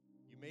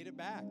it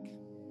back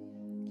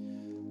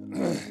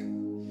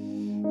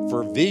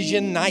for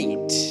Vision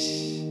Night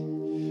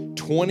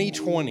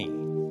 2020.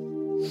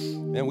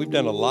 Man, we've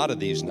done a lot of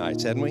these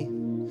nights, haven't we?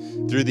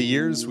 Through the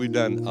years, we've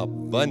done a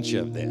bunch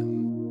of them.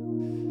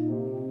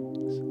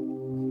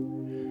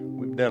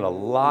 We've done a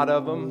lot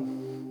of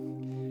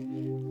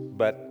them,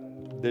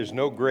 but there's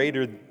no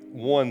greater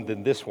one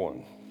than this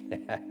one.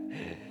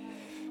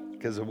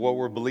 Because of what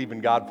we're believing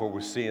God for,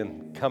 we're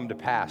seeing come to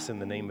pass in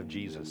the name of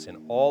Jesus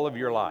in all of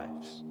your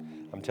lives.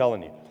 I'm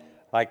telling you.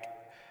 I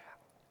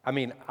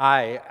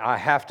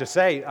have to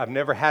say, I've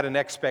never had an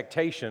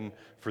expectation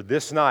for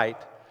this night,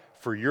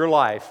 for your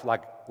life,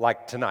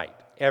 like tonight,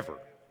 ever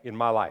in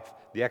my life.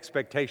 The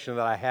expectation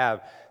that I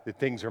have that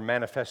things are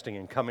manifesting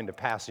and coming to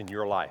pass in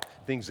your life,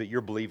 things that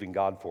you're believing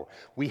God for.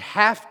 We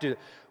have to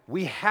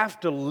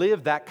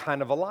live that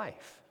kind of a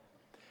life.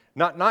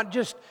 Not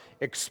just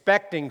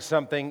expecting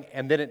something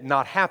and then it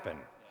not happen.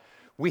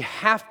 We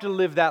have to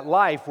live that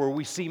life where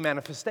we see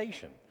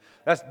manifestation.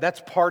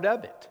 That's part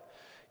of it.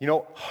 You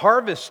know,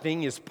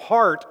 harvesting is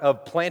part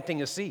of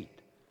planting a seed,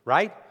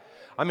 right?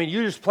 I mean,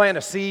 you just plant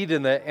a seed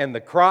and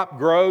the crop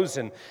grows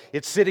and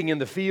it's sitting in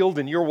the field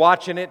and you're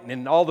watching it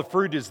and all the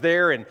fruit is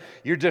there and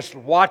you're just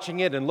watching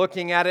it and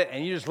looking at it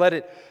and you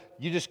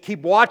just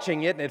keep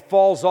watching it and it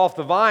falls off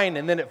the vine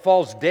and then it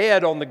falls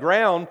dead on the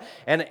ground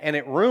and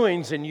it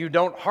ruins and you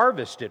don't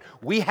harvest it.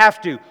 We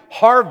have to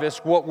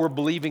harvest what we're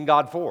believing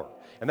God for.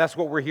 And that's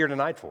what we're here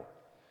tonight for.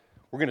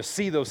 We're going to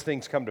see those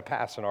things come to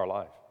pass in our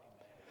life.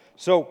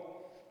 So,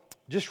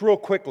 just real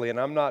quickly, and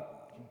I'm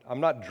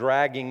not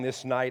dragging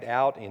this night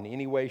out in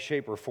any way,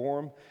 shape, or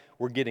form.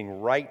 We're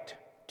getting right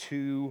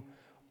to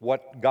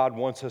what God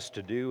wants us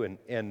to do.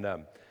 And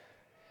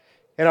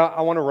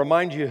I want to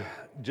remind you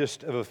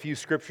just of a few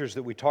scriptures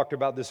that we talked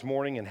about this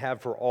morning and have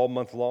for all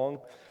month long.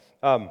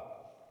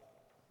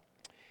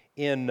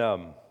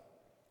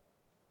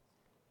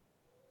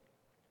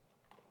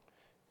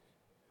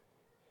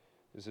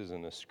 This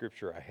isn't a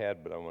scripture I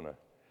had, but I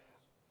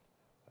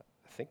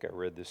think I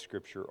read this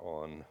scripture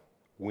on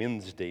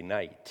Wednesday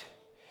night.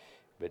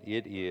 But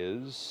it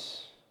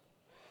is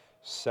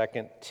 2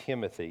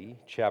 Timothy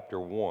chapter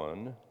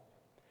 1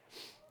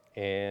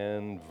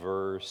 and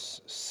verse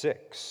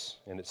 6.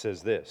 And it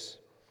says this: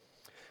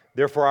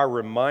 "Therefore I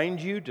remind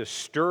you to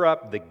stir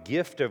up the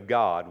gift of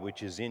God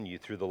which is in you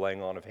through the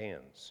laying on of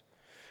hands.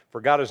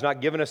 For God has not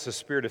given us a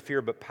spirit of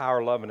fear, but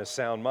power, love, and a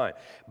sound mind."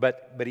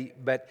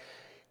 But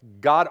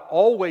God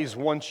always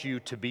wants you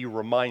to be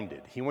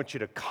reminded. He wants you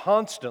to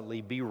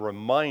constantly be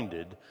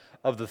reminded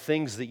of the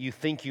things that you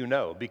think you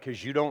know,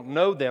 because you don't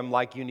know them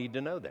like you need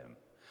to know them.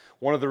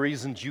 One of the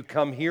reasons you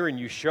come here and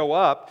you show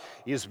up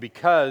is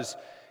because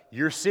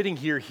you're sitting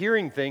here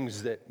hearing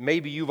things that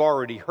maybe you've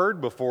already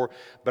heard before,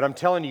 but I'm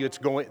telling you,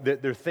 there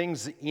are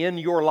things in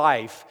your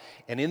life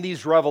and in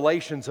these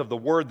revelations of the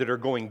Word that are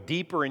going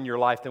deeper in your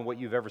life than what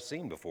you've ever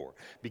seen before.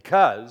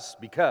 Because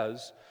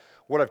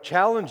what I've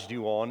challenged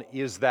you on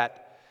is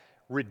that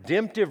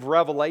redemptive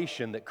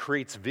revelation that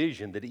creates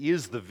vision, that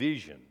is the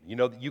vision. You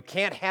know, you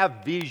can't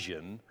have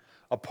vision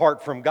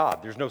apart from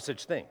God. There's no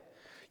such thing.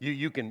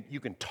 You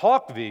can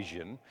talk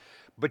vision,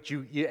 but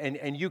you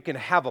can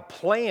have a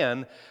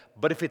plan,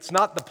 but if it's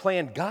not the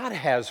plan God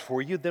has for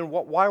you, then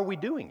why are we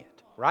doing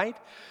it, right?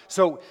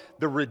 So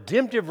the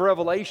redemptive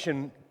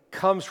revelation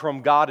comes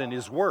from God and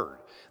His Word.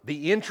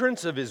 The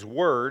entrance of His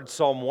Word,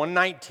 Psalm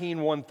 119,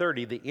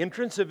 130, the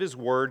entrance of His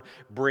Word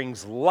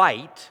brings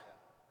light,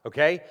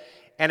 okay?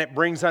 And it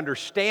brings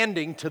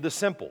understanding to the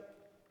simple.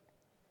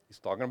 He's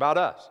talking about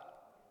us.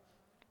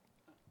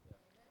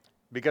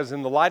 Because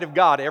in the light of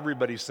God,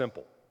 everybody's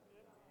simple.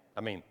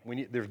 I mean,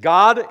 there's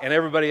God and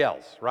everybody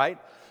else, right?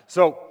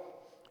 So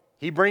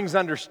He brings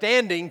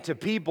understanding to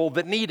people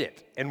that need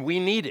it, and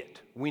we need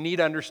it. We need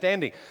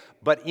understanding.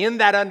 But in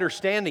that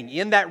understanding,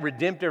 in that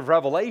redemptive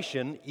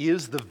revelation,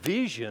 is the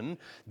vision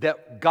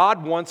that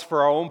God wants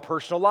for our own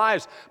personal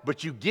lives.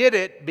 But you get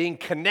it being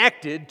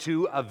connected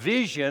to a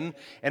vision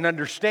and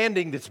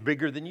understanding that's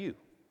bigger than you.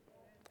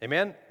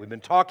 Amen? We've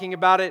been talking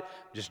about it,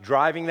 just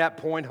driving that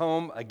point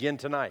home again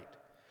tonight.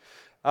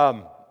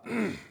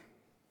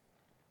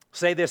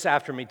 Say this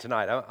after me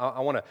tonight. I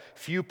want a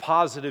few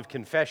positive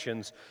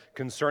confessions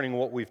concerning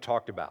what we've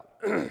talked about.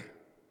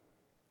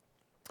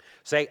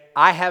 Say,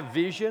 I have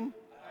vision.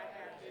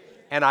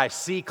 And I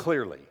see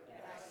clearly.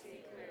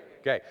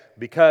 Okay,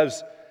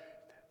 because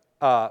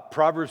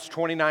Proverbs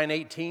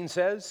 29:18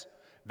 says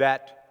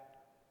that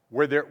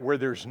where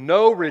there's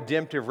no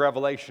redemptive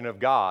revelation of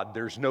God,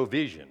 there's no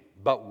vision.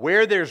 But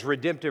where there's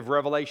redemptive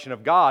revelation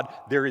of God,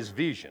 there is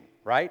vision,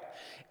 right?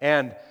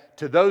 And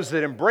to those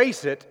that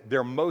embrace it,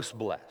 they're most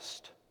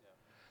blessed.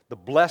 The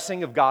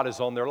blessing of God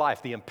is on their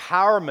life. The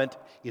empowerment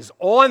is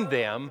on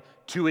them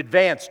to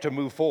advance, to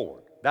move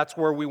forward. That's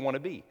where we want to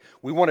be.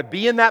 We want to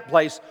be in that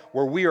place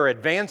where we are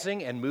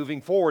advancing and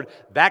moving forward.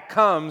 That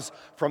comes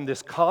from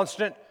this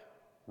constant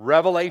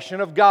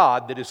revelation of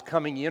God that is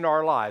coming in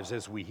our lives.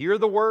 As we hear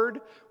the Word,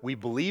 we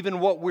believe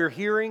in what we're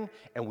hearing,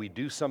 and we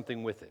do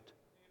something with it.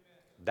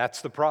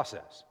 That's the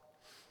process.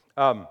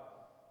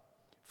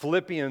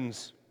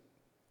 Philippians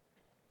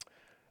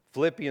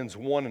Philippians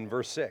 1 and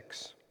verse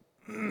 6.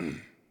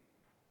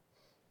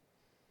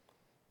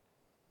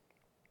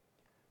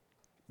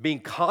 Being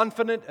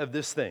confident of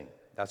this thing.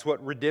 That's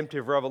what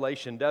redemptive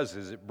revelation does,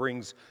 is it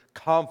brings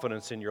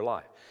confidence in your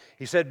life.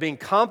 He said, being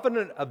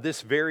confident of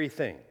this very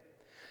thing,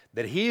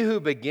 that he who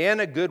began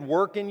a good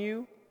work in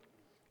you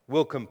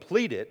will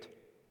complete it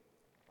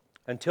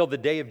until the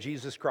day of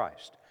Jesus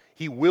Christ.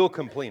 He will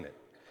complete it.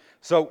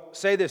 So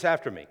say this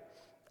after me.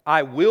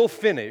 I will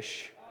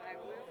finish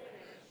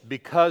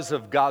because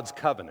of God's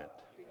covenant.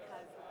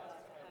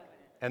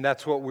 And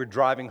that's what we're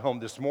driving home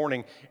this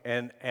morning.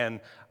 And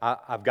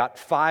I've got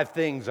 5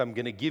 things I'm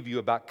going to give you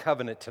about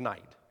covenant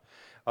tonight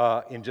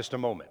in just a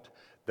moment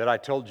that I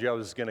told you I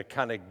was going to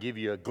kind of give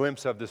you a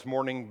glimpse of this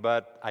morning,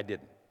 but I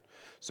didn't.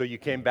 So you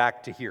came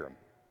back to hear them,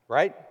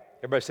 right?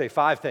 Everybody say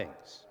 5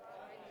 things.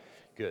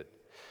 Good.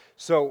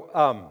 So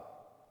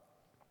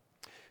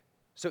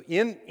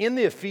in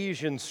the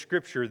Ephesians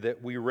scripture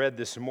that we read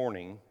this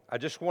morning, I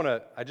just want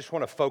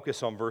to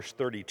focus on verse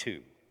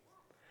 32.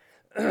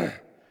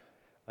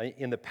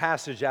 In the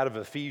passage out of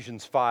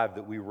Ephesians 5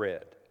 that we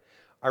read.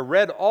 I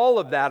read all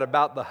of that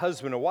about the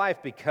husband and wife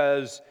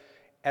because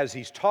as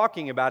he's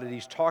talking about it,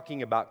 he's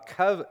talking about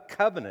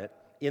covenant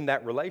in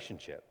that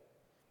relationship.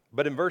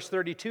 But in verse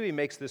 32, he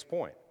makes this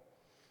point.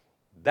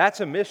 That's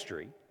a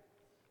mystery.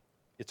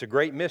 It's a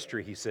great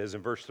mystery, he says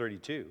in verse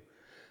 32.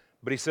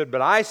 But he said,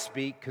 but I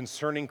speak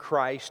concerning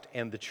Christ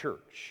and the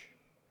church.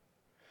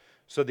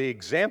 So the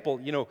example,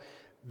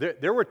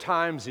 there were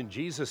times in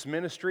Jesus'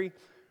 ministry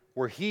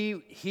where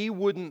he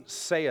wouldn't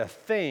say a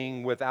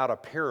thing without a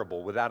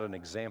parable, without an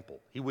example.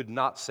 He would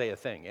not say a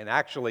thing. And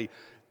actually,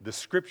 the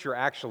scripture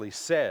actually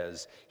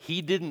says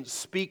he didn't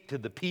speak to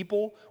the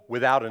people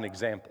without an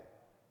example.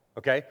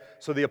 Okay?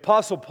 So the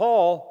Apostle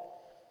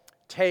Paul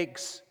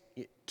takes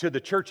to the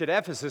church at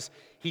Ephesus,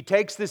 he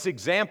takes this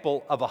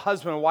example of a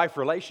husband and wife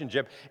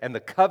relationship and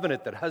the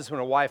covenant that husband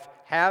and wife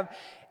have,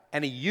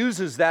 and he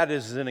uses that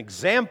as an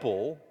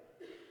example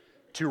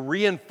to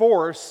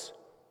reinforce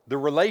the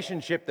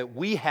relationship that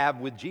we have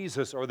with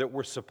Jesus, or that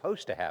we're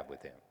supposed to have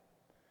with him.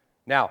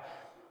 Now,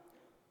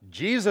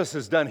 Jesus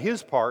has done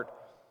his part,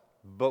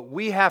 but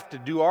we have to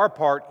do our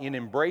part in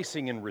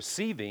embracing and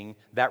receiving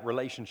that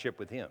relationship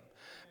with him.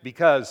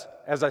 Because,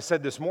 as I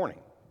said this morning,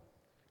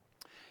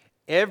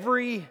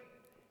 every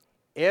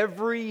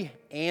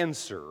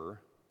answer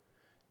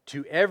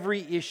to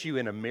every issue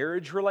in a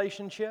marriage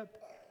relationship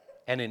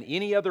and in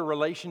any other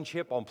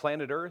relationship on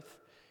planet Earth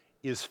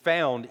is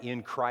found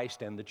in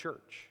Christ and the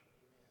church.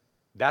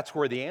 That's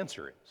where the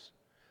answer is.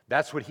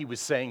 That's what he was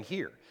saying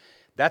here.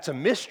 That's a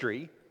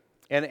mystery.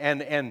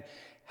 And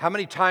how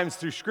many times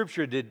through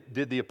Scripture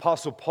did the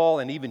Apostle Paul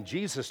and even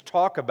Jesus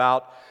talk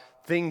about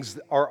things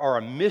are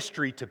a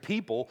mystery to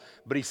people,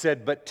 but he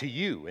said, but to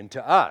you and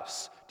to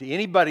us, to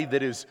anybody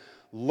that is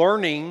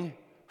learning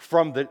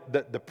from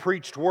the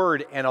preached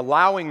word and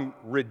allowing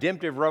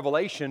redemptive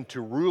revelation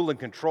to rule and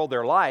control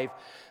their life,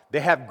 they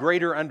have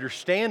greater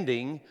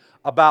understanding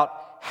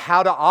about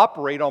how to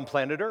operate on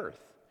planet Earth.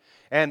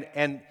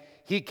 And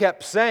he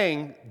kept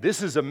saying,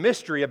 this is a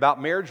mystery about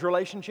marriage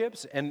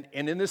relationships. And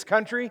in this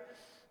country,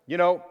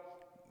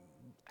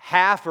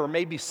 half or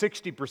maybe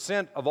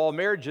 60% of all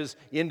marriages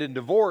end in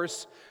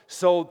divorce.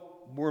 So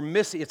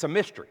it's a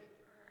mystery.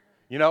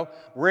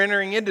 We're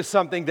entering into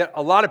something that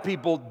a lot of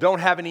people don't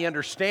have any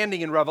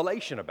understanding and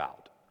revelation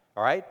about.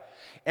 All right?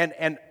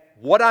 And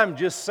what I'm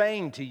just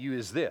saying to you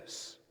is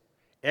this.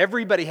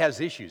 Everybody has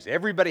issues.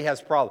 Everybody has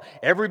problems.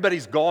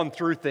 Everybody's gone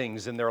through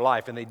things in their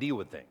life and they deal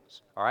with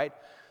things. All right?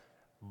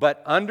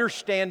 But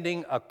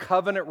understanding a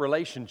covenant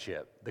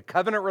relationship, the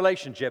covenant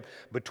relationship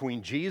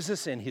between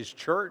Jesus and his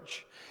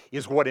church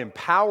is what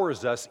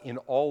empowers us in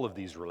all of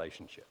these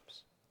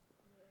relationships.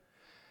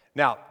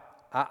 Now,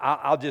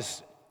 I'll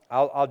just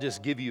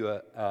give you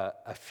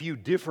a few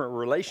different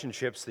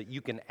relationships that you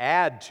can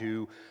add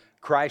to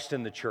Christ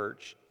and the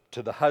church,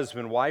 to the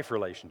husband-wife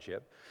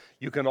relationship.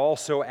 You can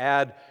also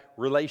add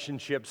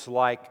relationships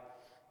like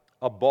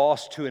a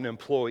boss to an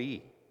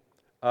employee,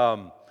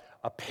 a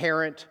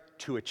parent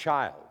to a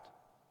child.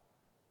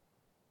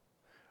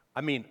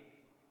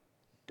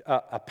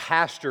 A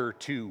pastor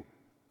to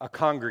a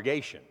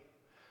congregation,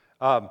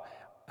 a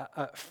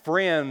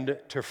friend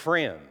to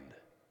friend.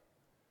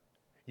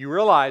 You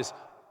realize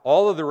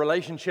all of the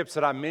relationships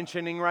that I'm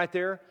mentioning right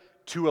there,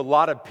 to a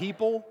lot of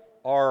people,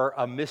 are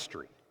a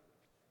mystery.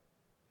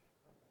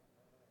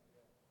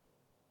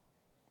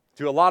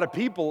 To a lot of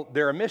people,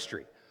 they're a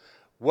mystery.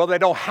 Well, they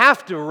don't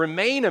have to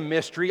remain a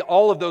mystery,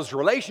 all of those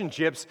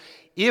relationships,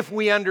 if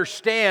we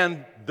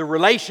understand the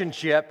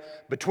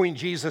relationship between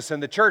Jesus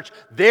and the church.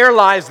 There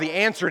lies the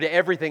answer to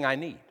everything I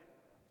need.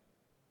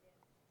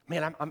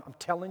 Man, I'm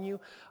telling you,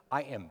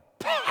 I am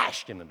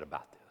passionate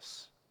about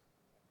this.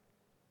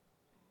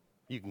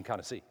 You can kind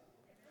of see.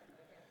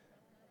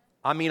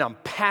 I'm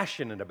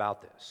passionate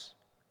about this.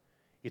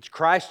 It's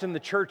Christ and the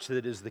church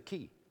that is the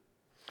key.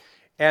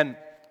 And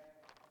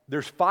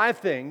there's 5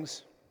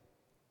 things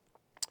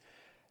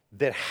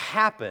that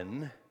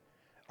happen.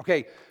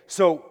 Okay,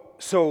 so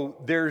So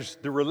there's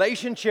the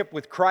relationship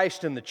with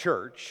Christ and the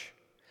church,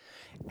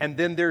 and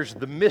then there's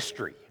the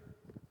mystery.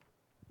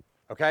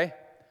 Okay?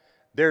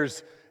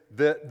 There's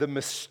the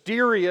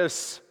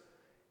mysterious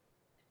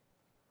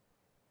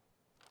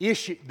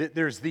issue.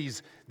 There's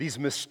these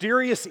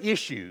mysterious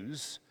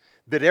issues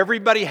that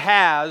everybody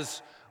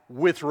has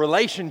with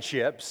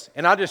relationships.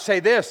 And I'll just say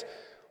this,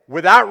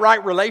 without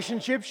right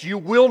relationships, you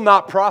will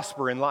not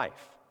prosper in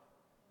life.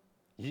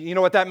 You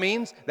know what that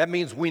means? That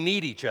means we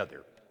need each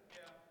other.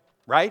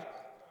 Right?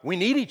 We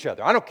need each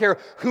other. I don't care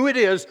who it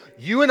is,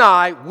 you and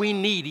I, we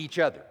need each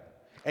other.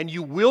 And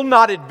you will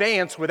not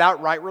advance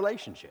without right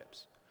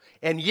relationships.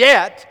 And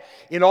yet,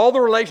 in all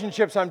the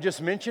relationships I'm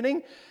just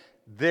mentioning,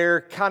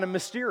 they're kind of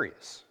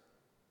mysterious.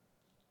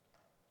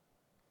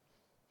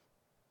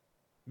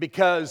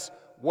 Because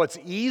what's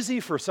easy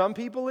for some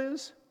people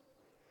is,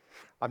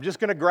 I'm just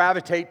going to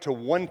gravitate to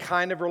one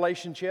kind of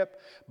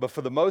relationship, but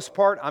for the most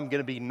part, I'm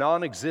going to be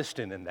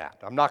non-existent in that.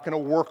 I'm not going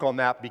to work on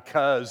that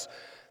because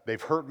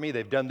they've hurt me,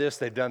 they've done this,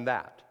 they've done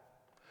that.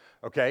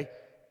 Okay?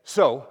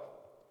 So,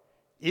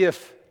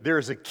 if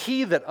there's a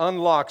key that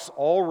unlocks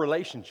all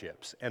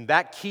relationships, and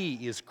that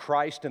key is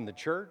Christ and the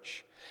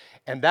church,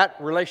 and that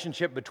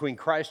relationship between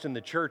Christ and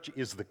the church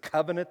is the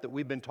covenant that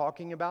we've been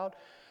talking about,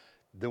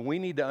 then we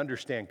need to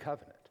understand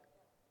covenant.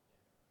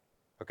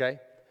 Okay?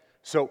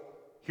 So,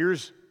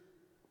 here's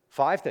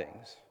 5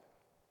 things.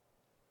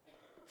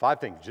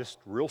 5 things, just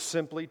real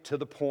simply, to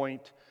the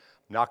point.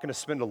 I'm not going to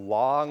spend a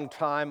long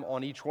time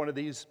on each one of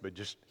these, but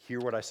just hear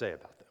what I say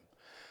about them.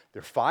 There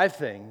are 5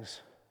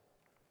 things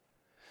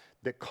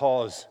that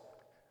cause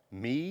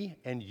me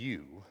and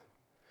you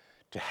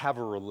to have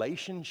a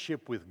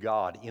relationship with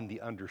God in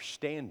the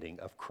understanding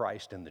of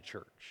Christ and the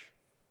church.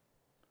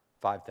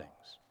 5 things.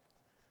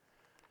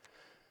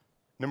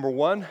 Number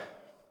 1,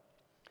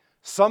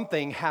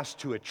 something has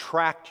to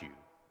attract you.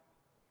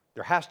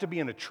 There has to be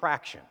an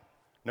attraction,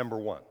 number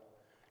 1,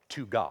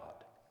 to God.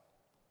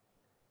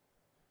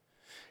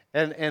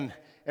 And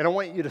I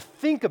want you to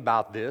think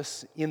about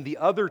this in the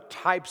other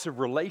types of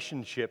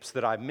relationships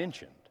that I've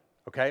mentioned.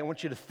 Okay? I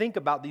want you to think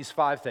about these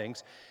 5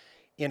 things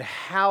in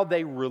how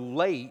they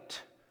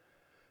relate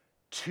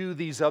to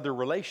these other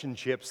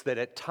relationships that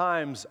at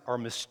times are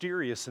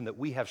mysterious and that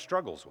we have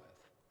struggles with.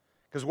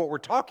 Because what we're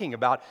talking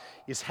about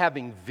is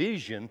having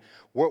vision.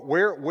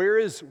 Where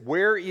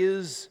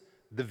is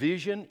the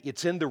vision?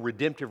 It's in the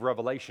redemptive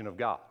revelation of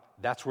God.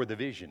 That's where the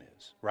vision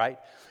is, right?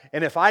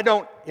 And if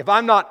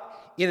I'm not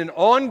in an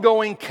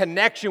ongoing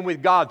connection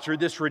with God through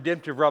this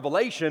redemptive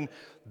revelation,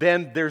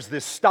 then there's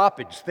this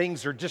stoppage.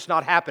 Things are just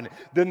not happening.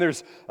 Then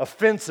there's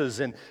offenses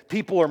and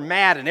people are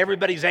mad and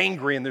everybody's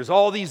angry and there's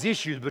all these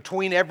issues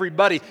between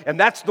everybody. And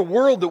that's the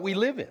world that we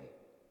live in.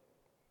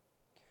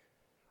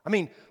 I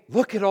mean,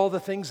 look at all the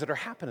things that are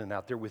happening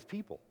out there with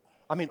people.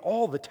 I mean,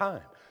 all the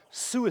time.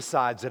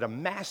 Suicides at a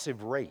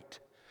massive rate.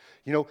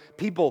 You know,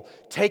 people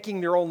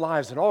taking their own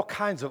lives and all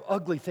kinds of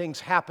ugly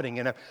things happening.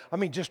 And I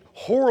mean, just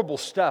horrible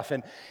stuff.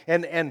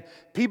 And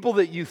people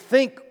that you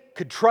think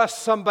could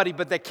trust somebody,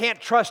 but they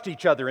can't trust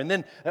each other. And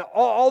then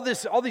all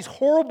these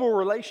horrible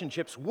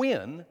relationships,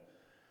 when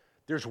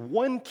there's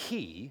one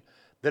key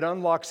that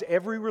unlocks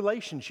every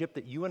relationship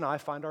that you and I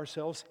find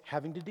ourselves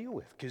having to deal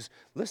with. Because,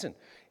 listen,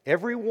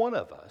 every one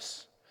of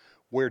us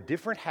wear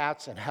different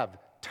hats and have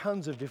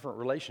tons of different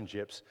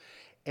relationships.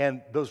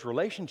 And those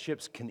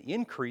relationships can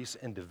increase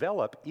and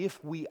develop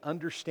if we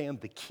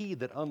understand the key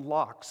that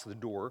unlocks the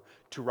door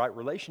to right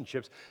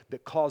relationships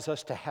that cause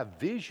us to have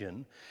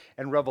vision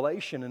and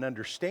revelation and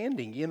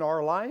understanding in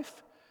our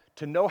life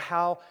to know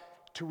how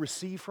to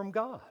receive from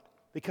God.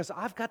 Because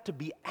I've got to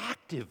be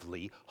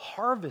actively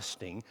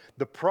harvesting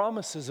the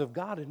promises of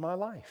God in my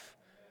life.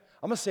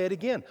 I'm going to say it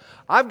again.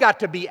 I've got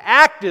to be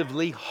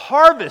actively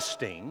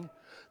harvesting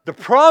the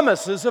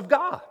promises of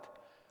God.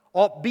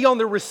 I'll be on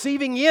the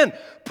receiving end,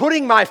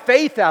 putting my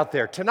faith out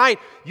there. Tonight,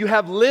 you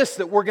have lists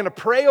that we're going to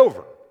pray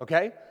over,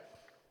 okay?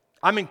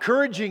 I'm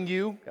encouraging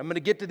you, I'm going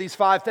to get to these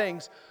 5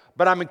 things,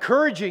 but I'm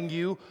encouraging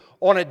you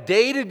on a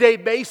day-to-day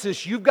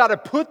basis, you've got to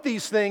put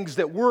these things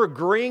that we're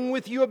agreeing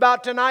with you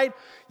about tonight,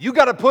 you've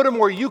got to put them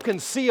where you can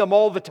see them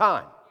all the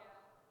time.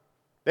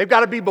 They've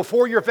got to be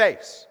before your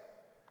face.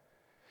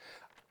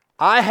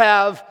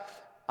 My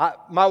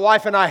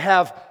wife and I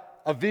have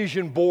a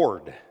vision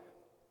board.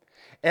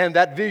 And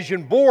that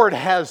vision board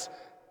has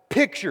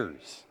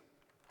pictures.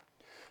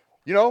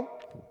 You know,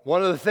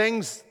 one of the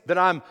things that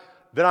I'm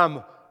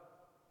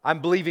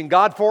believing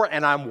God for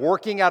and I'm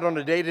working out on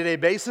a day-to-day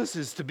basis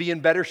is to be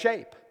in better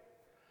shape.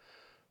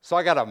 So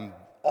I got an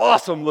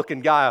awesome looking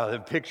guy on the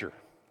picture,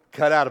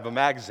 cut out of a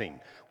magazine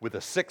with a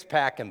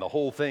 6-pack and the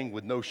whole thing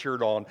with no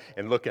shirt on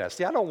and looking at it.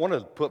 See, I don't want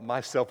to put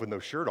myself with no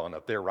shirt on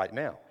up there right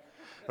now.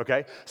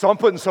 Okay? So I'm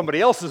putting somebody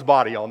else's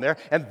body on there,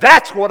 and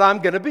that's what I'm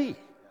going to be.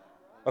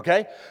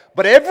 Okay?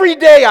 But every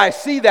day I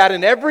see that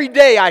and every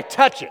day I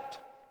touch it.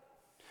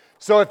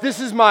 So if this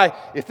is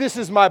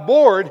my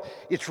board,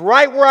 it's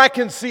right where I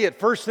can see it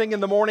first thing in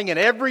the morning, and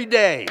every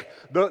day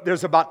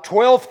there's about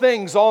 12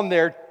 things on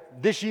there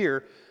this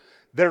year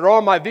that are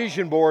on my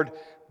vision board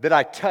that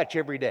I touch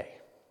every day.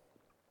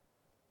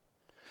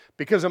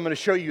 Because I'm going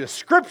to show you a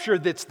scripture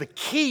that's the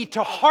key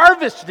to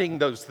harvesting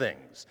those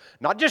things.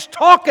 Not just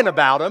talking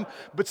about them,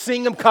 but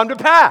seeing them come to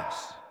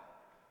pass.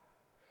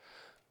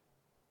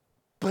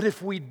 But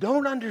if we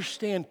don't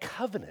understand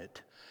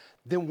covenant,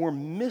 then we're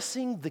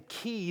missing the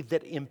key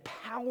that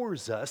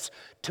empowers us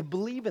to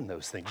believe in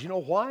those things. You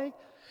know why?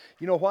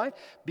 You know why?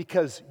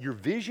 Because your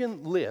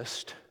vision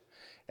list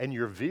and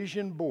your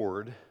vision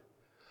board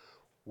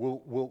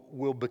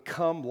will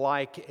become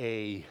like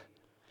a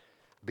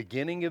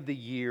beginning of the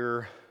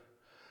year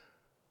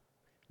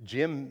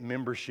gym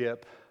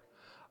membership.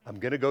 I'm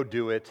going to go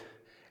do it,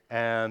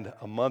 and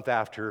a month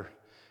after,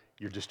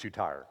 you're just too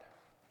tired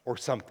or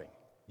something.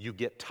 You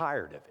get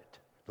tired of it.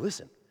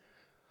 Listen,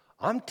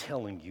 I'm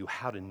telling you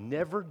how to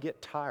never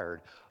get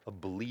tired of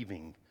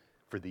believing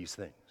for these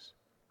things.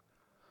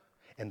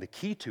 And the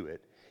key to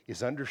it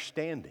is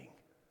understanding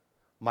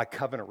my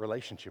covenant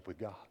relationship with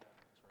God.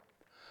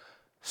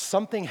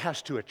 Something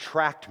has to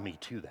attract me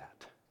to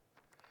that.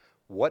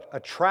 What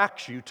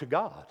attracts you to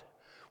God?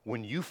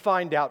 When you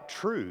find out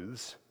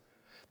truths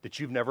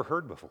that you've never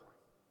heard before.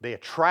 They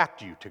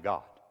attract you to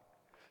God.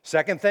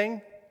 Second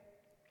thing,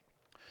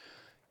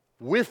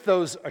 with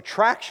those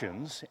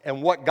attractions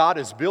and what God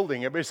is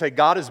building, everybody say,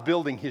 God is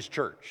building His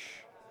church.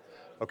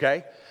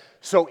 Okay?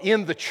 So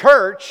in the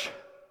church,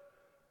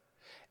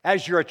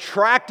 as you're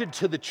attracted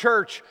to the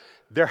church,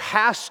 there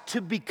has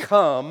to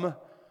become,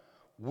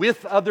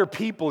 with other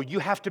people, you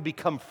have to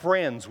become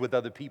friends with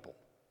other people.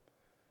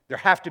 There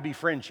have to be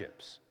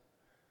friendships.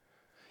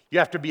 You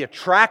have to be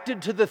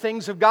attracted to the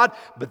things of God,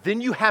 but then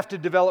you have to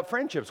develop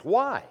friendships.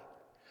 Why?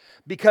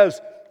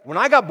 Because when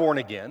I got born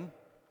again,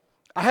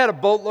 I had a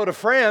boatload of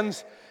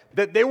friends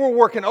that they were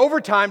working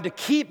overtime to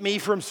keep me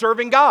from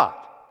serving God.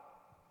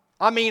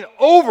 I mean,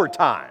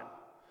 overtime.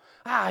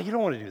 You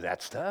don't want to do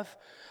that stuff.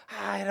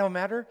 It don't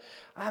matter.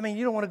 I mean,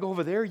 you don't want to go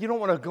over there. You don't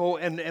want to go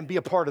and be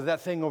a part of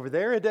that thing over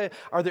there.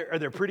 Are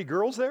there pretty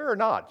girls there or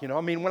not? You know,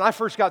 I mean, when I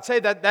first got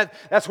saved,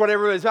 that's what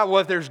everybody's about.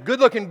 Well, if there's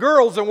good-looking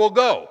girls, then we'll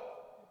go.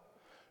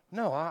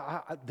 No,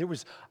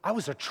 I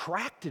was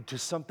attracted to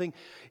something.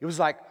 It was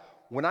like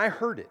when I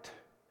heard it.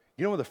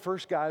 You know, one of the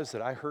first guys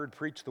that I heard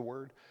preach the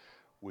word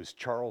was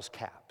Charles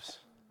Capps.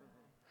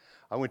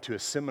 I went to a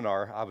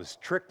seminar. I was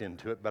tricked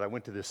into it, but I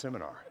went to this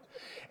seminar.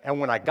 And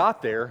when I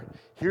got there,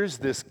 here's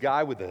this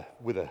guy with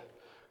a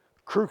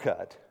crew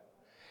cut,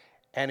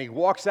 and he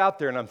walks out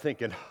there, and I'm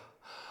thinking,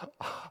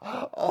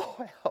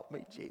 oh, help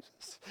me,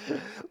 Jesus.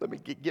 Let me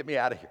get me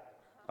out of here.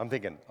 I'm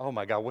thinking, oh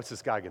my God, what's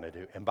this guy going to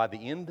do? And by the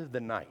end of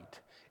the night,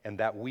 and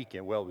that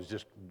weekend, well, it was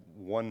just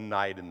one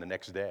night and the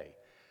next day,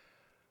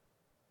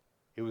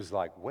 it was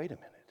like, wait a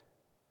minute.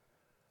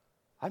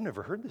 I've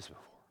never heard this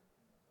before.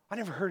 I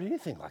never heard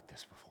anything like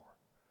this before.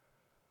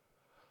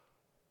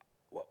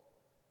 Well,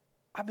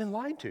 I've been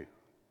lied to.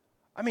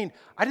 I mean,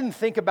 I didn't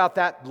think about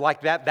that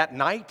like that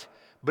night,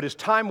 but as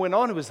time went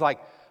on, it was like,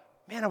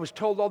 man, I was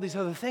told all these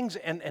other things,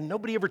 and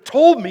nobody ever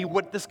told me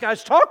what this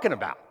guy's talking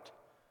about.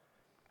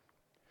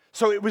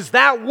 So it was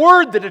that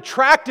word that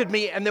attracted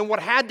me, and then what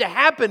had to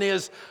happen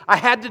is I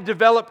had to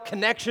develop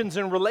connections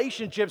and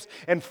relationships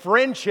and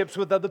friendships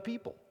with other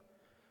people.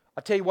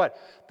 I'll tell you what,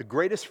 the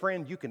greatest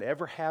friend you can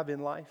ever have in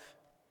life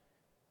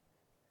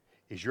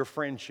is your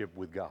friendship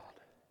with God.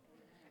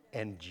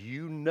 And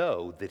you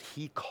know that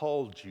He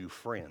called you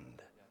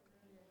friend.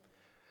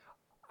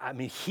 I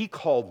mean, He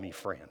called me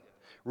friend.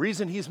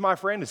 Reason He's my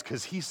friend is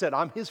because He said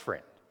I'm His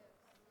friend.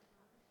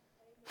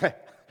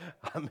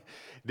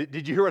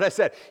 Did you hear what I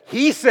said?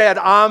 He said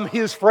I'm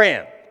His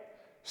friend.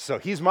 So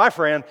He's my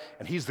friend,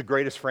 and He's the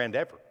greatest friend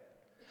ever.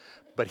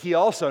 But He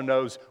also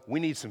knows we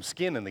need some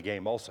skin in the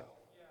game also.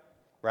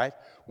 Right?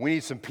 We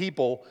need some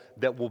people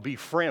that will be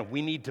friend.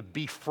 We need to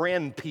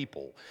befriend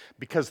people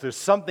because there's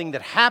something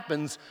that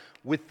happens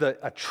with the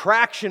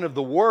attraction of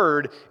the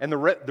Word and the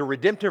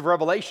redemptive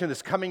revelation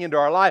that's coming into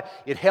our life.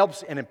 It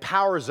helps and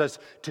empowers us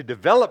to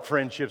develop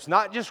friendships,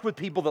 not just with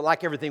people that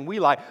like everything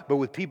we like, but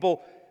with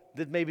people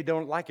that maybe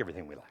don't like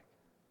everything we like.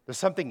 There's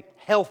something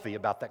healthy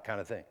about that kind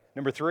of thing.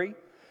 Number 3,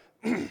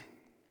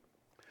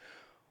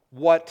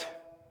 what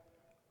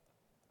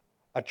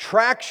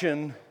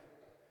attraction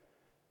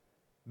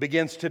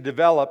begins to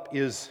develop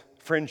is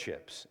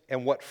friendships.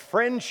 And what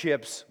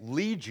friendships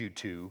lead you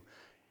to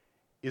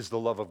is the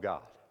love of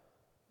God.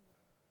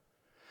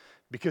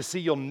 Because, see,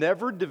 you'll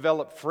never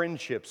develop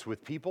friendships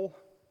with people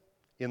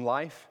in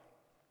life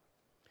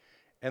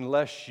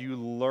unless you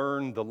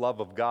learn the love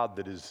of God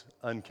that is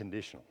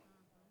unconditional.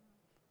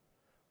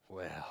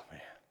 Well,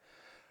 man,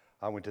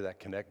 I went to that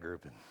Connect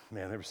group, and,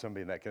 man, there was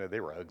somebody in that Connect, they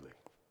were ugly.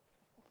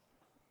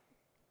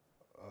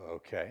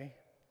 Okay.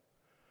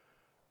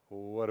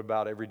 What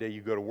about every day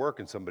you go to work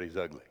and somebody's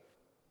ugly?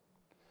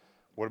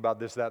 What about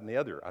this, that, and the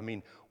other? I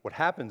mean, what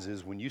happens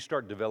is when you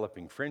start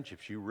developing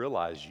friendships, you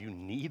realize you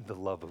need the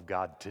love of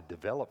God to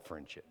develop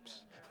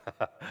friendships.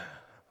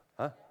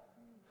 Huh?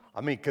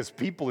 I mean, because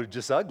people are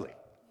just ugly.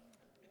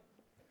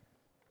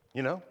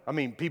 You know? I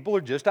mean, people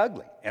are just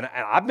ugly. And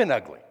I've been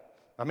ugly.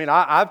 I mean,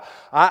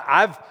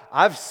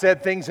 I've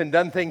said things and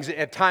done things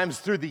at times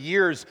through the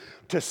years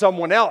to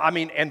someone else. I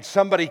mean, and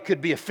somebody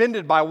could be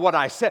offended by what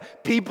I said.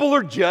 People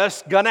are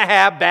just going to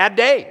have bad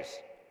days.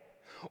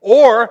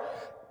 Or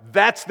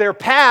that's their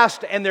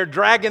past and they're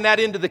dragging that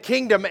into the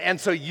kingdom, and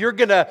so you're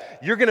going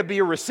to be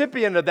a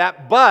recipient of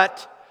that,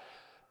 but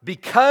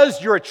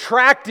because you're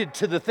attracted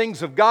to the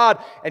things of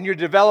God and you're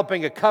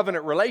developing a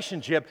covenant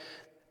relationship,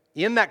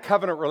 in that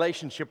covenant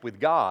relationship with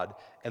God,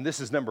 and this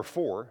is number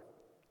 4,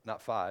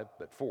 not 5,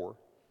 but 4,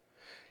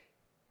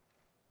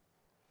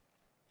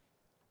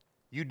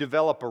 you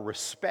develop a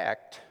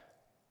respect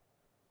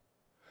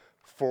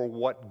for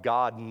what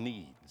God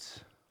needs.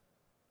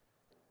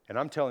 And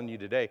I'm telling you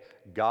today,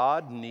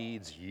 God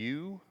needs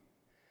you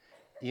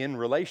in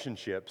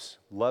relationships,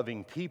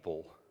 loving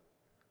people.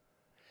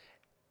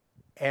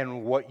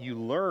 And what you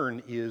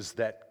learn is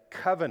that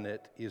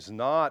covenant is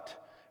not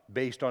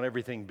based on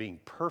everything being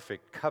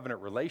perfect.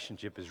 Covenant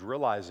relationship is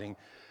realizing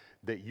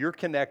that you're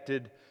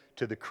connected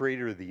to the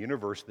creator of the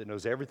universe that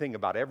knows everything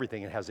about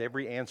everything and has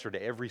every answer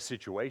to every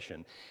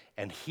situation.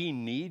 And he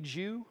needs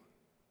you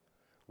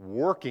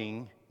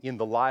working in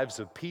the lives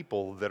of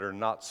people that are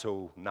not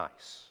so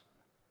nice.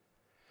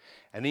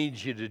 And he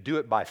needs you to do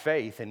it by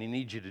faith, and he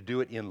needs you to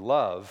do it in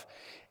love,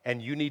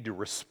 and you need to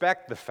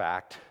respect the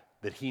fact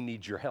that he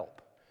needs your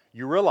help.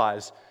 You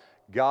realize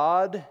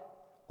God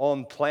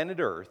on planet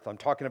Earth, I'm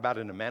talking about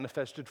in a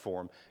manifested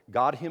form,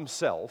 God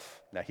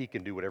himself, now he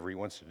can do whatever he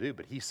wants to do,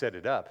 but he set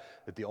it up,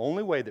 that the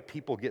only way that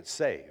people get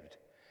saved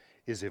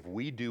is if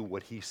we do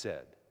what he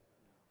said.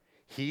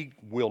 He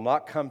will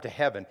not come to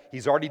heaven.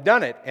 He's already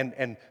done it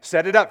and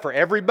set it up for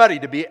everybody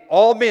to be,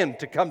 all men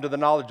to come to the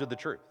knowledge of the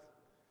truth.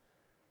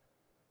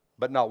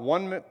 But not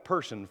one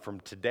person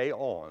from today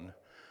on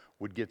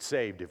would get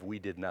saved if we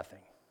did nothing.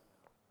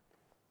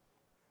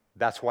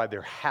 That's why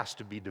there has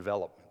to be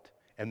development.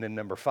 And then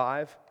number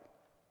 5,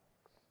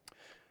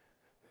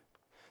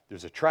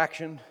 there's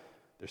attraction,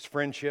 there's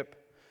friendship,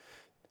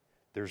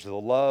 there's the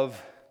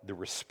love, the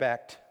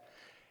respect,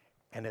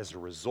 and as a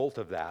result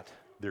of that,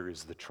 there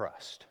is the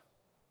trust.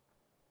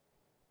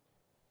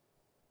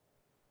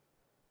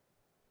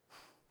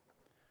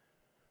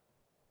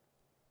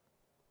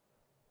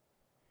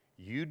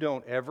 You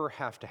don't ever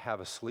have to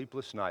have a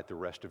sleepless night the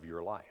rest of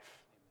your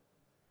life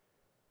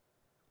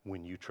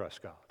when you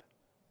trust God.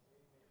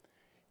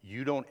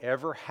 You don't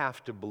ever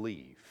have to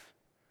believe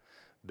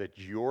that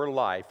your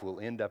life will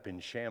end up in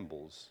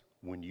shambles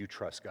when you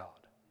trust God.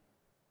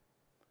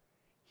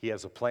 He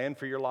has a plan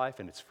for your life,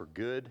 and it's for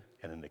good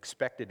and an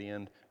expected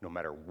end, no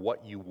matter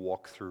what you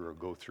walk through or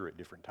go through at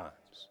different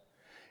times.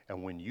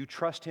 And when you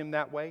trust him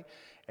that way,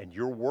 and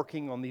you're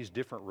working on these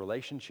different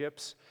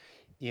relationships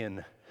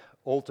in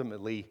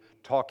ultimately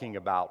talking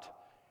about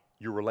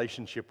your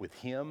relationship with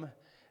him,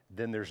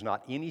 then there's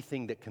not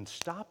anything that can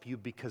stop you,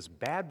 because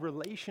bad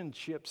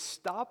relationships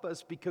stop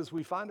us because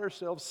we find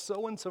ourselves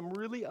sowing some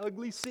really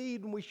ugly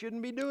seed and we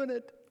shouldn't be doing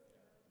it.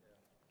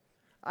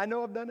 I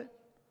know I've done it.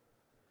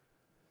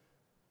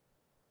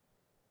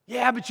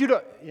 Yeah, but you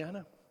don't. Yeah, I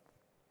know.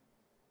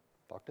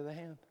 Talk to the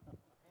hand.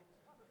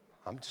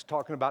 I'm just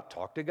talking about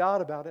talk to God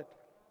about it.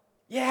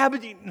 Yeah,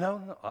 but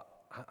no,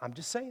 I'm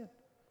just saying.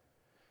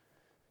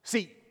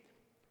 See,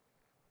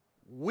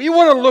 we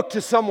want to look to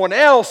someone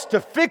else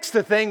to fix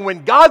the thing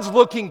when God's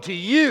looking to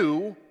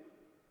you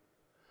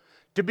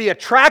to be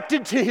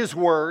attracted to his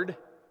word,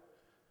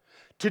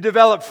 to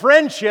develop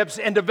friendships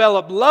and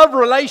develop love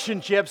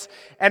relationships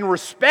and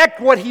respect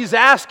what he's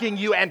asking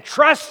you and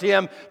trust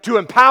him to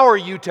empower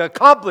you to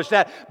accomplish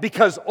that,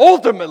 because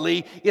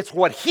ultimately it's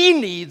what he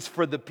needs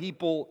for the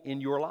people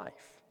in your life.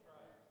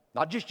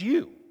 Not just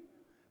you,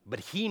 but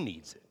he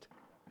needs it.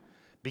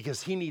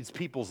 Because he needs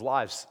people's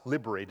lives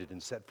liberated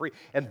and set free.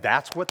 And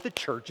that's what the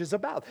church is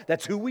about.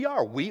 That's who we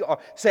are. We are,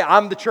 say,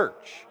 I'm the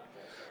church.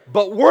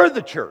 But we're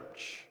the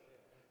church.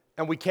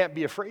 And we can't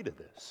be afraid of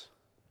this.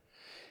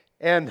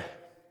 And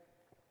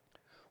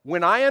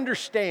when I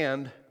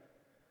understand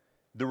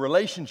the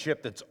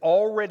relationship that's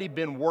already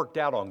been worked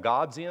out on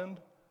God's end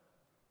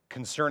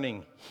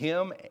concerning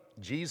him,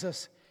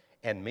 Jesus,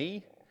 and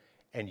me,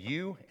 and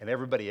you, and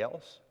everybody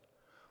else,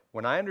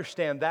 when I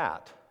understand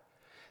that,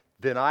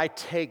 then I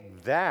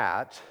take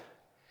that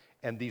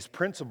and these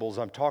principles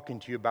I'm talking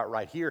to you about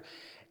right here,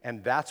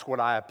 and that's what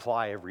I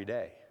apply every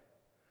day.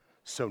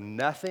 So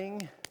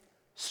nothing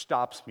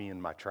stops me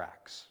in my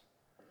tracks.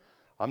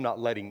 I'm not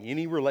letting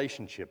any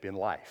relationship in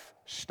life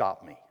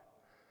stop me.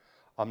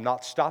 I'm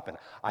not stopping.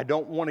 I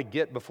don't want to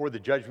get before the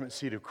judgment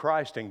seat of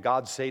Christ and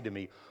God say to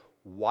me,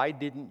 why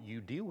didn't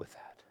you deal with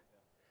that?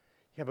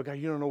 Yeah, but God,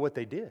 you don't know what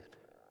they did.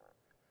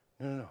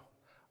 No.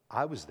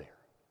 I was there.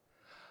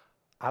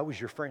 I was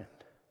your friend.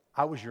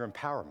 I was your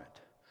empowerment.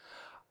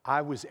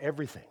 I was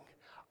everything.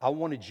 I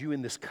wanted you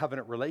in this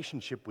covenant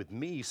relationship with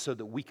me so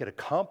that we could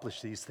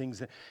accomplish these things.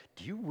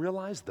 Do you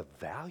realize the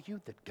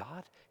value that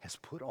God has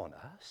put on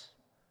us?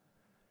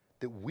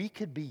 That we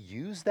could be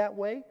used that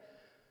way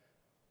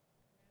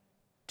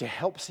to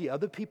help see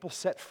other people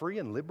set free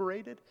and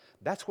liberated?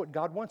 That's what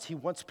God wants. He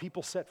wants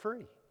people set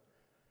free.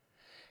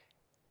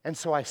 And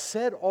so I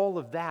said all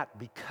of that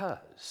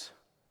because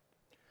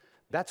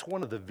that's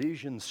one of the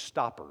vision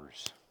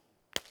stoppers.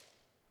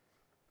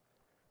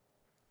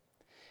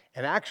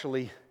 And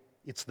actually,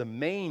 it's the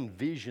main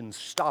vision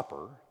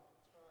stopper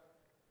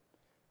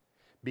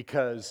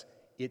because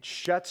it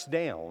shuts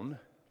down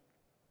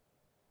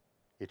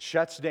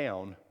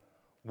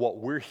what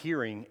we're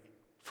hearing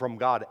from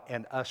God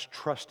and us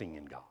trusting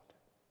in God.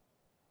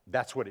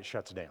 That's what it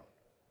shuts down.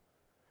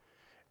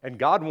 And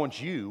God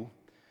wants you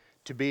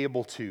to be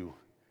able to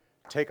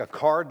take a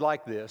card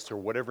like this or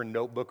whatever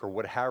notebook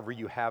or however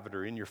you have it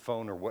or in your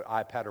phone or what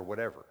iPad or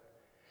whatever.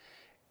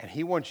 And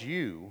He wants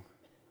you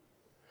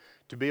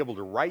to be able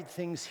to write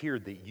things here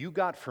that you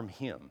got from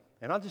Him.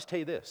 And I'll just tell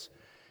you this.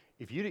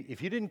 If you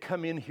didn't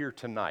come in here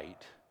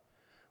tonight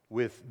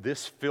with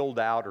this filled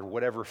out or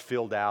whatever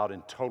filled out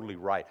and totally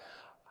right,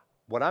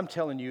 what I'm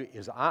telling you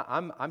is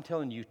I'm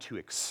telling you to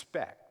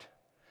expect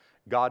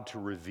God to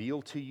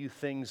reveal to you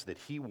things that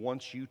He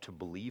wants you to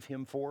believe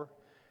Him for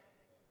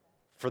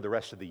the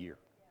rest of the year.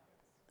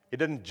 It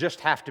doesn't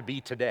just have to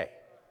be today,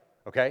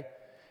 okay?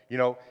 You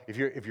know, if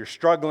you're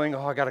struggling,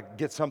 I got to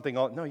get something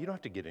on. No, you don't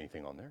have to get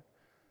anything on there.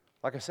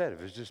 Like I said, if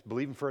it's just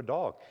believing for a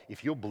dog,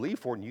 if you'll believe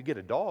for it and you get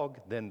a dog,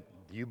 then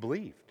you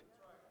believed,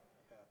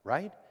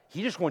 right?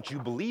 He just wants you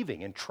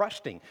believing and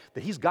trusting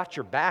that He's got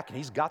your back and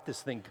He's got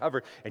this thing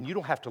covered, and you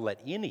don't have to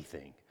let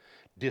anything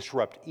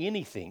disrupt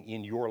anything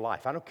in your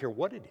life. I don't care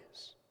what it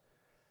is.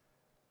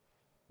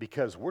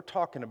 Because we're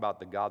talking about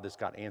the God that's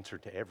got answer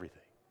to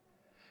everything.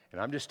 And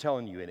I'm just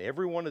telling you, in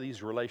every one of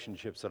these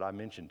relationships that I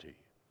mentioned to you,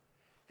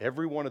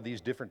 every one of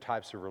these different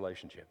types of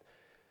relationships,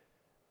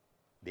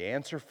 the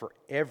answer for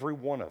every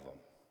one of them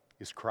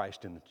is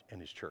Christ and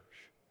His church.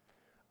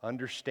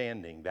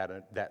 Understanding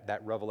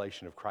that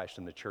revelation of Christ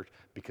in the church,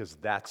 because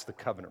that's the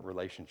covenant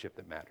relationship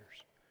that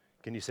matters.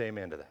 Can you say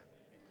amen to that?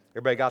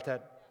 Everybody got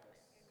that?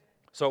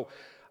 So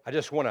I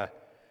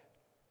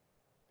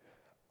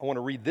want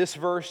to read this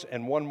verse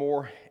and one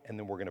more, and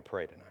then we're going to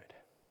pray tonight.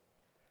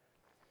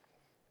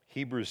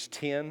 Hebrews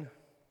 10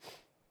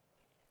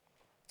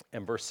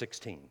 and verse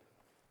 16.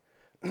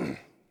 And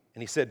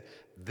he said,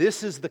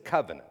 "This is the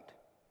covenant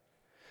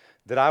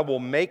that I will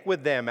make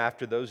with them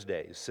after those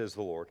days, says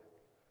the Lord.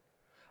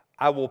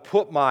 I will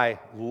put my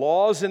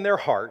laws in their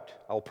heart.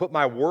 I will put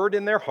my word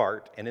in their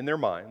heart and in their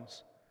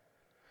minds.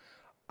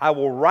 I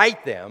will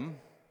write them."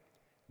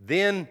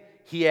 Then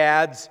he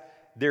adds,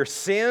 "Their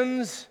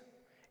sins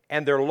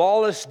and their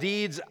lawless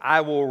deeds I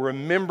will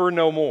remember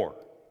no more."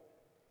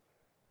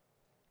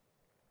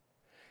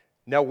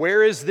 Now,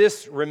 where is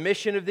this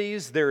remission of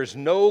these? There is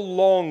no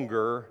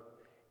longer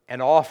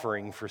an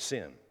offering for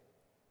sin.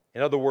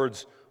 In other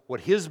words,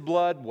 what His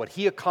blood, what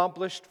He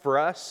accomplished for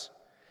us,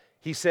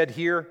 He said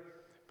here,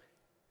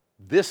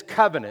 this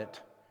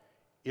covenant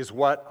is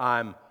what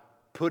I'm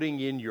putting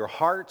in your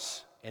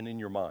hearts and in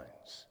your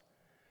minds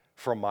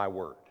from my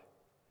word.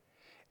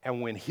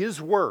 And when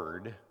His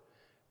word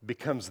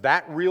becomes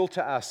that real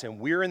to us and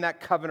we're in that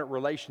covenant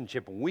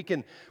relationship, we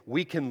can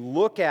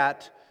look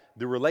at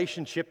the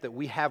relationship that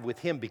we have with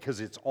Him because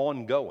it's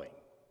ongoing.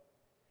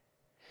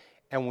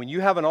 And when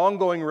you have an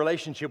ongoing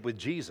relationship with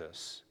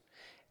Jesus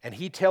and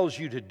He tells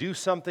you to do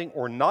something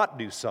or not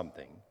do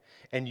something,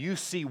 and you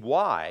see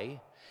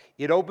why,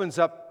 it opens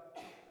up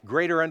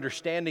greater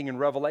understanding and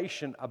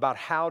revelation about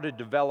how to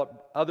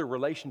develop other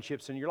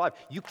relationships in your life.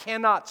 You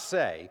cannot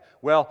say,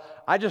 well,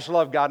 I just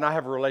love God and I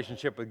have a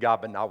relationship with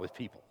God, but not with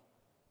people.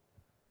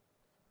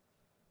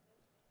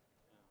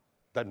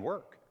 Doesn't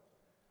work.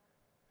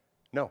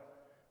 No.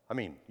 I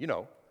mean,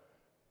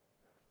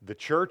 the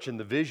church and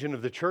the vision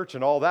of the church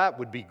and all that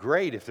would be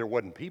great if there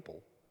wasn't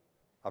people.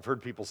 I've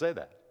heard people say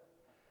that.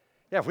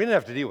 Yeah, if we didn't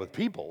have to deal with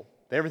people,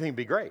 then everything would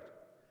be great.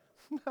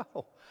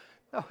 No,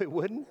 it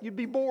wouldn't. You'd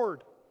be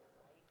bored.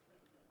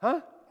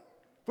 Huh?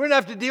 If we didn't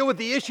have to deal with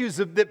the issues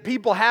that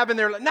people have in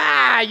their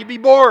life, you'd be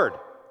bored.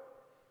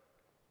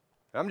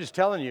 I'm just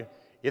telling you,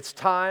 it's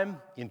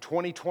time in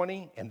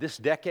 2020 and this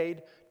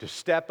decade to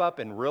step up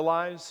and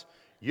realize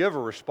you have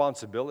a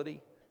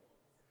responsibility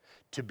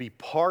to be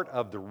part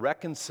of the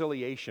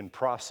reconciliation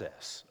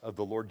process of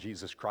the Lord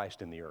Jesus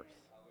Christ in the earth.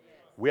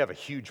 We have a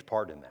huge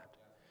part in that.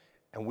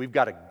 And we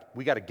got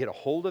to get a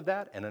hold of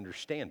that and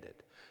understand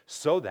it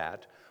so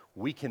that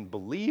we can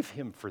believe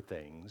Him for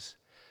things,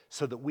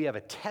 so that we have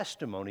a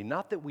testimony,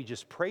 not that we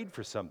just prayed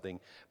for something,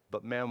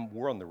 but man,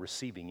 we're on the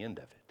receiving end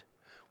of it.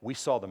 We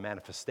saw the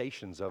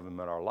manifestations of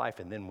Him in our life,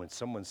 and then when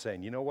someone's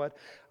saying, you know what,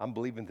 I'm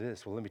believing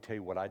this, well, let me tell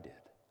you what I did.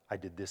 I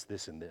did this,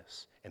 this, and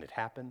this, and it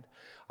happened.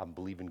 I'm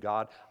believing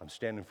God. I'm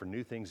standing for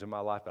new things in my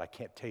life, but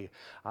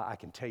I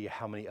can tell you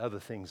how many other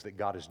things that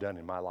God has done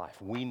in my life.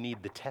 We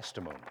need the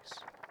testimonies.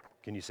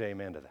 Can you say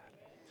amen to that?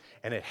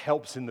 And it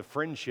helps in the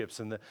friendships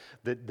and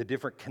the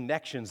different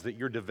connections that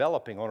you're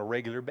developing on a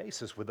regular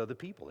basis with other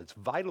people. It's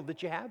vital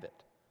that you have it.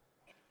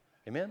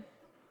 Amen?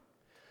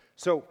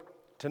 So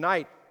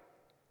tonight,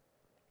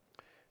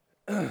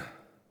 I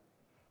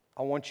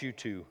want you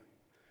to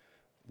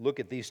look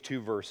at these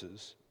two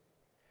verses.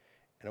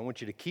 And I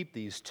want you to keep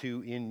these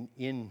two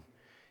in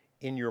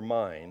your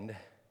mind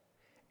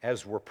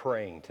as we're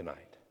praying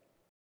tonight.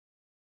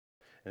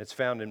 And it's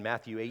found in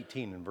Matthew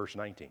 18 and verse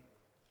 19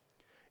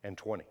 and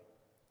 20.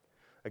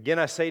 Again,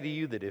 I say to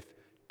you that if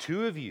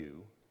two of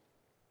you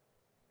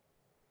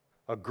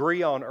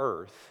agree on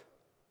earth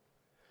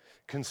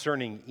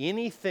concerning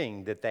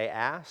anything that they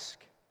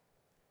ask,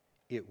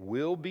 it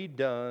will be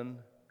done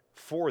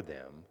for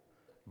them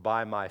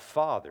by my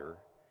Father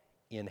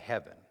in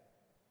heaven.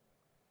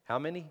 How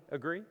many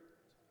agree?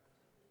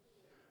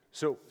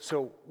 So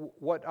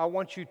what I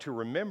want you to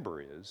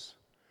remember is,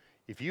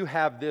 if you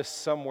have this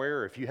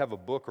somewhere, if you have a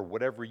book or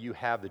whatever you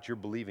have that you're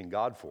believing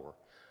God for,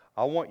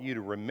 I want you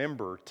to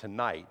remember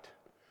tonight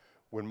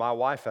when my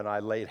wife and I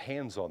laid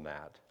hands on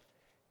that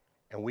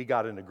and we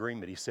got an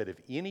agreement. He said, if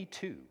any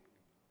two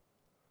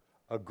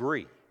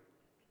agree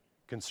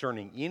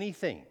concerning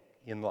anything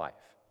in life,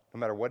 no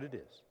matter what it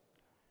is,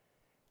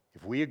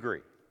 if we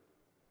agree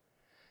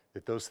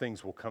that those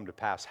things will come to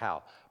pass,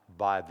 how?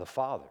 By the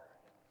Father.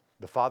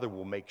 The Father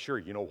will make sure.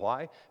 You know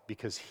why?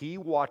 Because He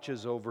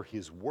watches over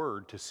His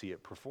word to see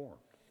it performed.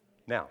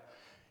 Now,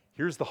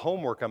 here's the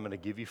homework I'm going to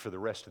give you for the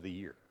rest of the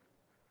year.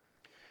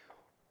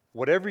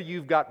 Whatever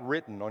you've got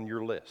written on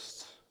your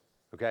lists,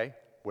 okay?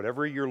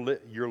 Whatever your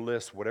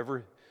list,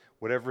 whatever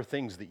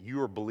things that you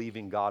are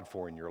believing God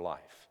for in your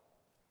life.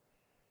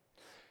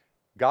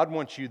 God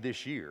wants you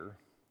this year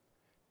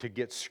to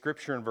get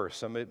scripture and verse.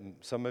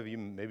 Some of you,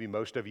 maybe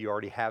most of you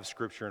already have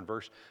scripture and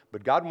verse,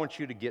 but God wants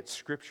you to get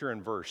scripture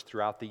and verse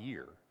throughout the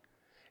year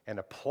and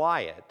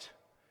apply it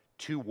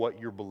to what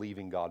you're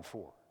believing God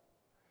for.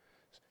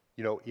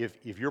 You know,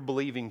 if you're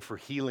believing for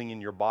healing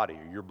in your body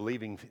or you're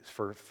believing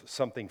for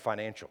something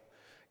financial,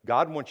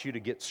 God wants you to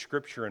get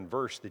scripture and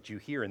verse that you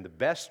hear, and the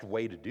best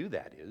way to do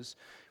that is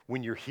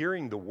when you're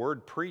hearing the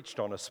word preached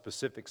on a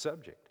specific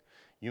subject.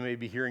 You may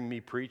be hearing me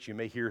preach. You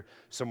may hear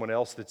someone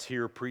else that's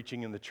here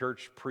preaching in the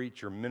church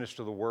preach or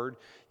minister the word.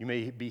 You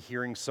may be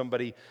hearing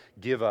somebody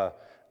give a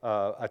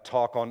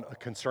talk on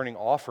concerning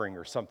offering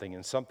or something,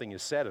 and something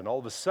is said, and all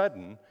of a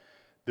sudden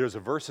there's a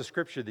verse of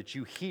scripture that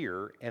you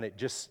hear, and it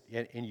just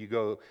and you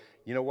go,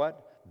 you know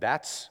what?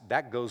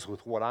 That goes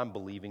with what I'm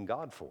believing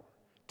God for.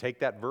 Take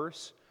that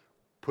verse,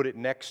 put it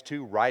next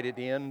to, write it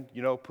in,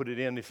 put it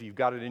in if you've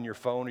got it in your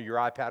phone or your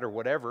iPad or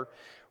whatever.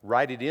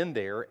 Write it in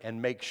there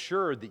and make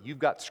sure that you've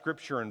got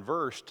scripture and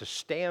verse to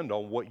stand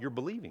on what you're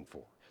believing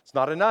for. It's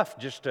not enough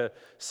just to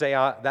say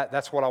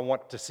that's what I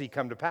want to see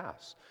come to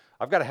pass.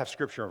 I've got to have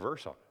scripture and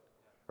verse on it,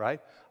 right?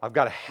 I've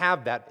got to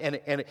have that.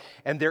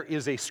 And there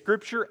is a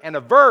scripture and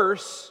a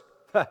verse,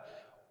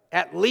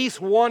 at least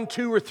 1,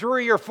 2, or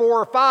 3, or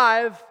 4, or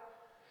 5,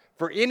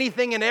 for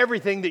anything and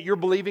everything that you're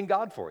believing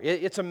God for.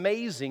 It's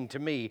amazing to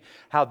me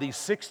how these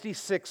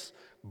 66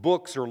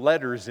 books or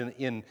letters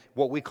in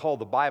what we call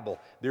the Bible,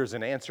 there's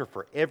an answer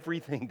for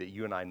everything that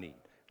you and I need.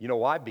 You know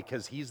why?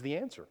 Because He's the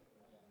answer.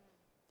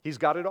 He's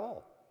got it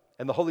all.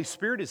 And the Holy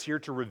Spirit is here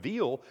to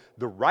reveal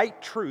the right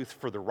truth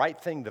for the right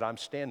thing that I'm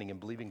standing and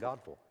believing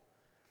God for.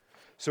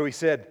 So He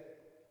said,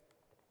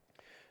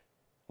 I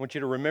want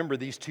you to remember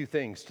these two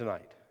things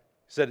tonight.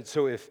 He said,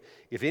 so if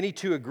any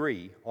two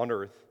agree on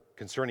earth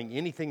concerning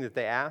anything that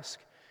they ask,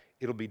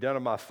 it'll be done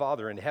of my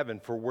Father in heaven.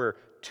 For where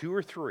 2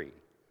 or 3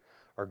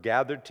 are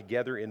gathered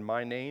together in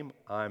my name,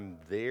 I'm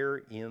there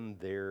in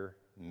their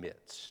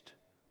midst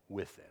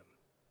with them.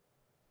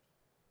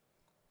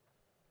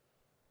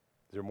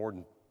 Is there more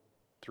than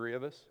 3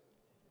 of us?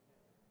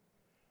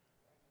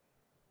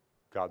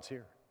 God's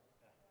here.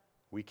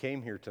 We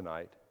came here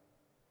tonight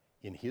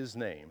in His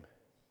name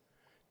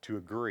to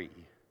agree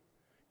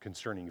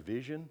concerning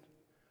vision,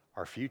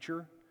 our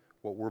future,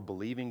 what we're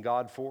believing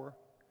God for.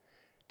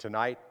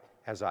 Tonight,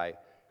 as I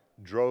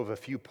drove a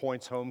few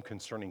points home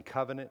concerning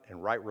covenant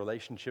and right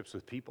relationships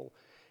with people,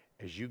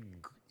 as you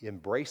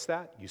embrace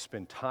that, you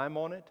spend time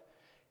on it.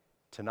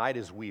 Tonight,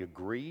 as we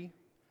agree,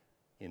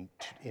 in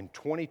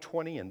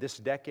 2020 and this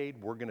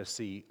decade, we're going to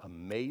see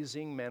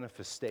amazing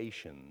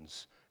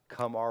manifestations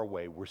come our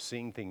way. We're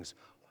seeing things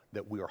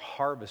that we are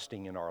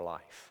harvesting in our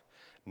life.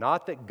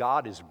 Not that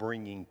God is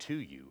bringing to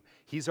you.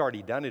 He's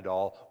already done it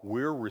all.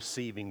 We're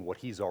receiving what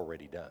He's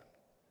already done.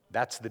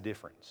 That's the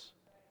difference,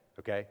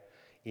 okay?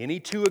 Any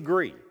two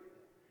agree.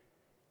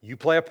 You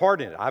play a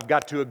part in it. I've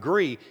got to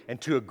agree, and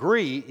to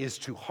agree is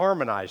to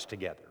harmonize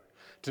together.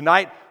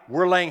 Tonight,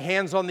 we're laying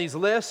hands on these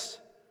lists.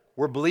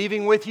 We're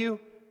believing with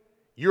you.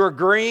 You're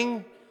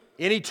agreeing.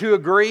 Any two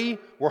agree.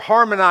 We're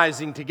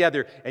harmonizing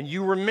together. And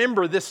you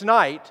remember this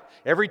night,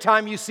 every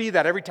time you see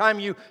that, every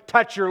time you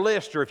touch your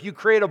list, or if you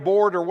create a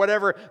board or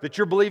whatever that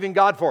you're believing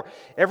God for,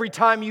 every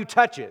time you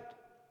touch it,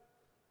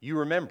 you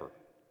remember.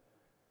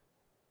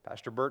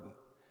 Pastor Bert and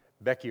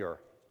Becky are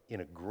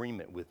in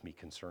agreement with me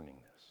concerning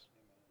this.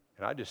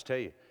 And I just tell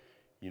you,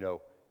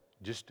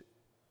 just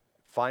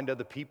find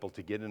other people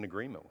to get in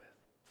agreement with.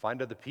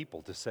 Find other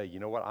people to say, you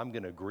know what, I'm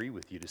going to agree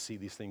with you to see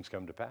these things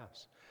come to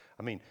pass.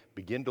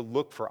 Begin to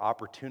look for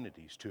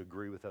opportunities to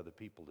agree with other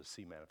people to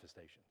see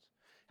manifestations.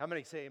 How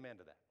many say amen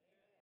to that?